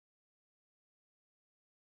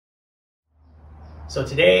So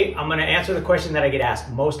today I'm gonna answer the question that I get asked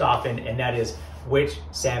most often, and that is, which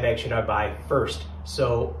sandbag should I buy first?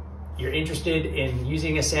 So you're interested in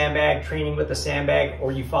using a sandbag, training with a sandbag,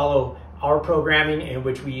 or you follow our programming in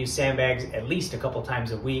which we use sandbags at least a couple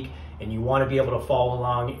times a week, and you wanna be able to follow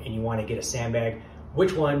along and you wanna get a sandbag,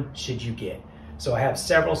 which one should you get? So I have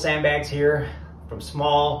several sandbags here, from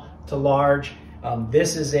small to large.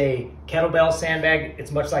 This is a kettlebell sandbag.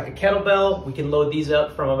 It's much like a kettlebell. We can load these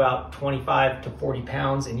up from about 25 to 40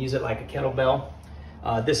 pounds and use it like a kettlebell.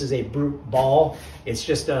 This is a brute ball. It's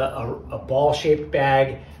just a ball-shaped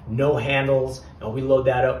bag, no handles. We load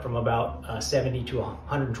that up from about 70 to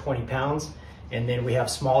 120 pounds. And then we have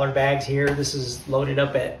smaller bags here. This is loaded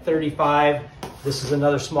up at 35. This is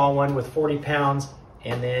another small one with 40 pounds.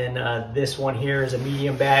 And then this one here is a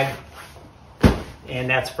medium bag, and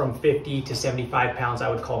that's from 50 to 75 pounds, I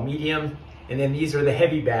would call medium. And then these are the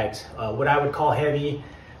heavy bags, what I would call heavy,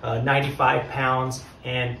 95 pounds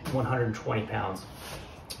and 120 pounds.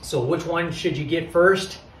 So which one should you get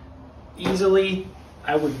first? Easily,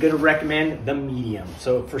 I would recommend the medium.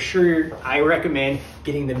 So for sure, I recommend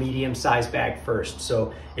getting the medium size bag first.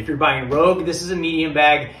 So if you're buying Rogue, this is a medium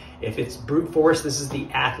bag. If it's brute force, this is the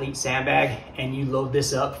athlete sandbag, and you load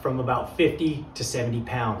this up from about 50 to 70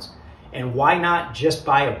 pounds. And why not just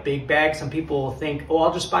buy a big bag? Some people think, oh,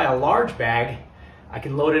 I'll just buy a large bag. I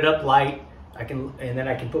can load it up light, and then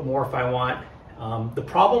I can put more if I want. The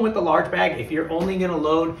problem with the large bag, if you're only gonna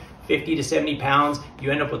load 50 to 70 pounds,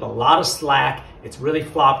 you end up with a lot of slack. It's really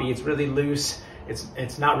floppy, it's really loose.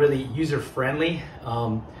 It's not really user-friendly.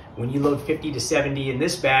 When you load 50 to 70 in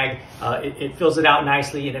this bag, it fills it out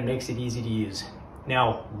nicely and it makes it easy to use.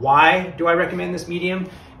 Now, why do I recommend this medium?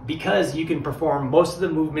 Because you can perform most of the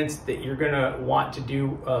movements that you're gonna want to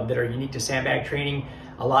do that are unique to sandbag training.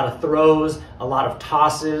 A lot of throws, a lot of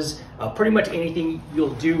tosses, pretty much anything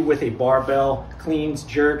you'll do with a barbell, cleans,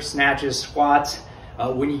 jerks, snatches, squats.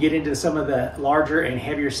 When you get into some of the larger and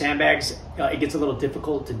heavier sandbags, it gets a little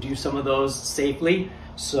difficult to do some of those safely.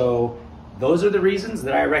 So those are the reasons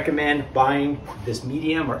that I recommend buying this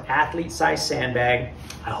medium or athlete size sandbag.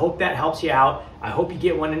 I hope that helps you out. I hope you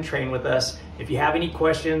get one and train with us. If you have any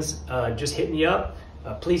questions, just hit me up.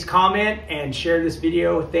 Please comment and share this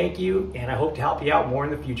video. Thank you, and I hope to help you out more in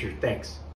the future. Thanks.